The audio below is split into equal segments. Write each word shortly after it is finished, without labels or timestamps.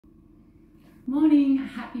Morning,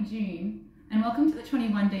 happy June, and welcome to the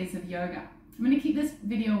 21 days of yoga. I'm going to keep this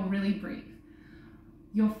video really brief.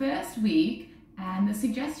 Your first week, and the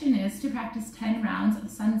suggestion is to practice 10 rounds of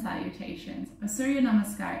sun salutations, a Surya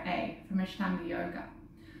Namaskar A from Ashtanga Yoga.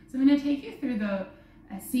 So I'm going to take you through the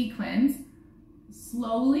sequence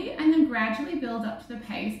slowly and then gradually build up to the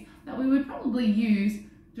pace that we would probably use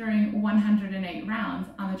during 108 rounds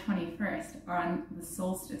on the 21st or on the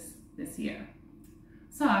solstice this year.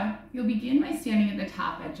 So you'll begin by standing at the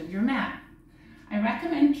top edge of your mat. I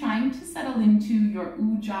recommend trying to settle into your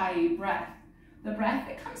ujjayi breath, the breath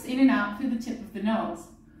that comes in and out through the tip of the nose,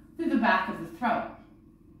 through the back of the throat.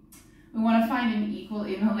 We want to find an equal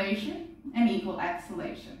inhalation and equal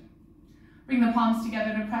exhalation. Bring the palms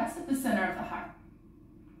together to press at the center of the heart.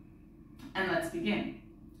 And let's begin.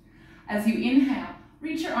 As you inhale,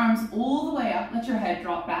 reach your arms all the way up, let your head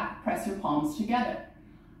drop back, press your palms together.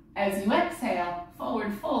 As you exhale,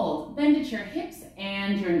 forward fold, bend at your hips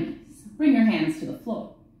and your knees. Bring your hands to the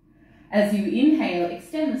floor. As you inhale,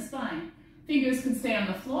 extend the spine. Fingers can stay on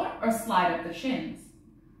the floor or slide up the shins.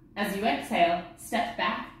 As you exhale, step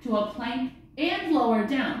back to a plank and lower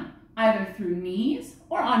down, either through knees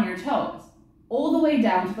or on your toes, all the way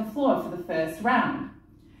down to the floor for the first round.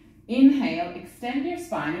 Inhale, extend your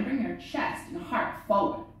spine and bring your chest and heart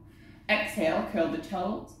forward. Exhale, curl the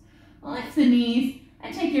toes, lift the knees,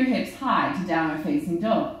 and take your hips high to downward facing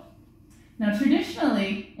dog. Now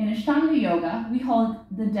traditionally, in Ashtanga Yoga, we hold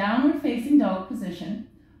the downward facing dog position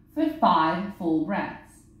for 5 full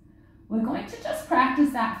breaths. We're going to just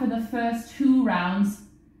practice that for the first 2 rounds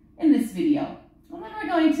in this video. And then we're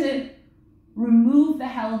going to remove the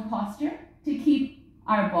held posture to keep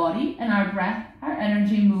our body and our breath, our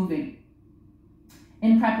energy moving.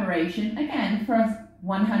 In preparation, again, for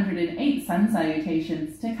 108 sun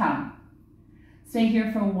salutations to come. Stay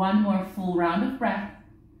here for 1 more full round of breath.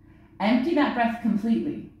 Empty that breath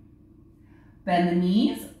completely. Bend the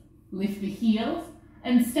knees, lift the heels,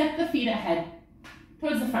 and step the feet ahead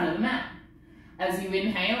towards the front of the mat. As you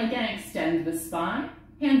inhale, again, extend the spine,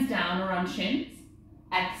 hands down or on shins.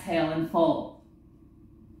 Exhale and fold.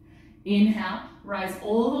 Inhale, rise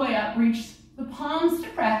all the way up, reach the palms to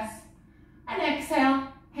press, and exhale,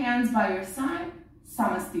 hands by your side,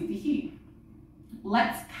 Namaste.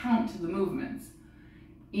 Let's count the movements.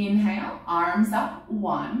 Inhale, arms up,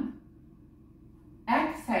 1.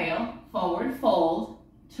 Exhale, forward fold,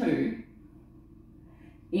 2.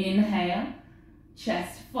 Inhale,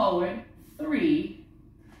 chest forward, 3.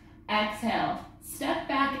 Exhale, step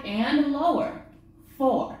back and lower,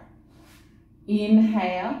 4.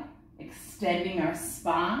 Inhale, extending our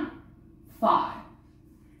spine, 5.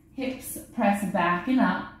 Hips press back and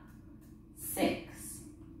up, 6.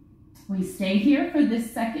 We stay here for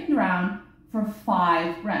this second round for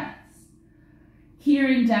 5 breaths. Here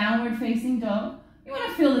in downward facing dog, you want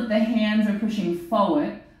to feel that the hands are pushing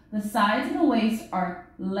forward, the sides of the waist are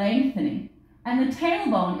lengthening, and the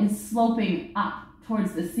tailbone is sloping up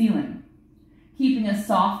towards the ceiling. Keeping a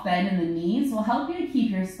soft bend in the knees will help you to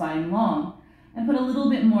keep your spine long and put a little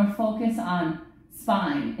bit more focus on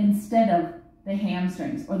spine instead of the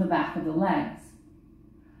hamstrings or the back of the legs.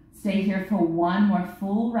 Stay here for 1 more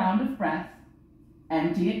full round of breath.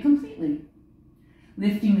 Empty it completely.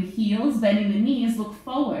 Lifting the heels, bending the knees, look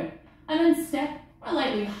forward, and then step or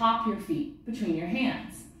lightly hop your feet between your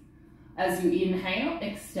hands. As you inhale,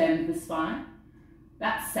 extend the spine.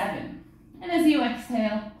 That's 7. And as you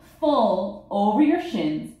exhale, fold over your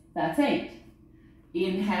shins. That's 8.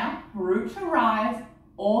 Inhale, root to rise,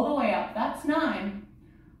 all the way up. That's 9.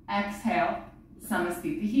 Exhale,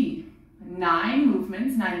 Namaste. 9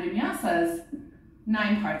 movements, 9 vinyasas,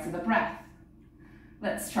 9 parts of the breath.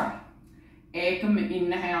 Let's try. Ekam,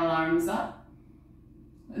 inhale, arms up.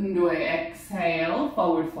 Doi, exhale,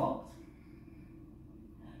 forward fold.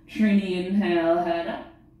 Trini, inhale, head up.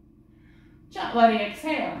 Chatwari,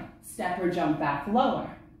 exhale, step or jump back lower.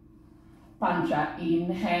 Pancha,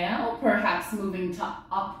 inhale, perhaps moving to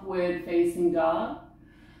upward facing dog.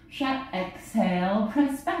 Shat, exhale,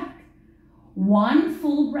 press back. 1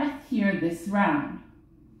 full breath here this round.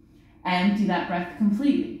 Empty that breath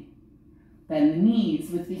completely. Bend the knees,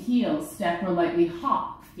 lift the heels, step or lightly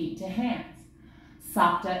hop, feet to hands.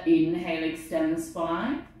 Sapta, inhale, extend the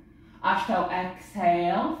spine. Ashtau,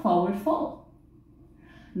 exhale, forward fold.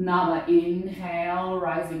 Nava, inhale,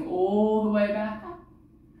 rising all the way back up.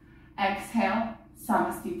 Exhale,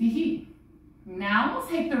 Namaste. Now we'll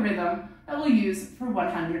take the rhythm that we'll use for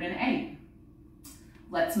 108.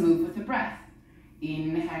 Let's move with the breath.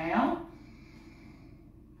 Inhale,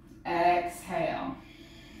 exhale.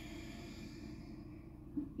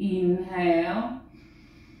 Inhale,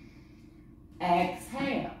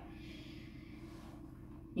 exhale.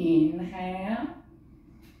 Inhale.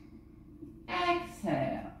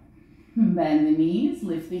 Exhale. Bend the knees,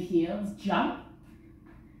 lift the heels, jump.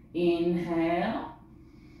 Inhale.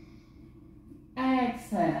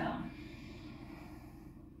 Exhale.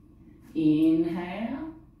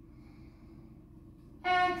 Inhale.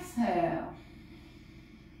 Exhale.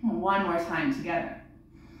 One more time together.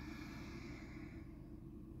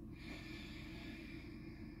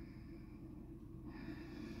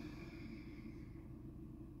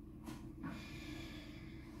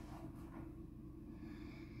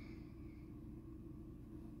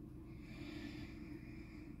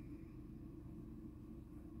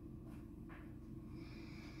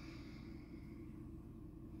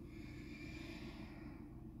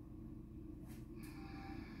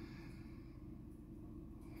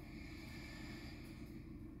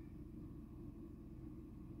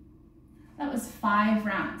 That was 5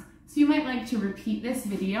 rounds. So you might like to repeat this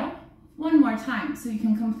video one more time so you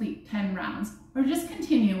can complete 10 rounds, or just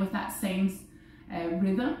continue with that same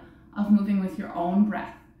rhythm of moving with your own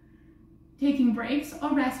breath. Taking breaks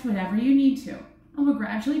or rest whenever you need to, and we're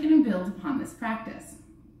gradually going to build upon this practice.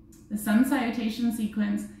 The sun salutation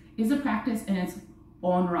sequence is a practice in its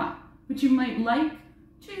own right, but you might like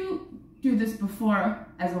to do this before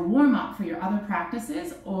as a warm-up for your other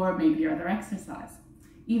practices or maybe your other exercise.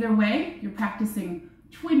 Either way, you're practicing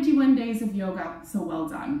 21 days of yoga, so well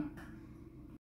done.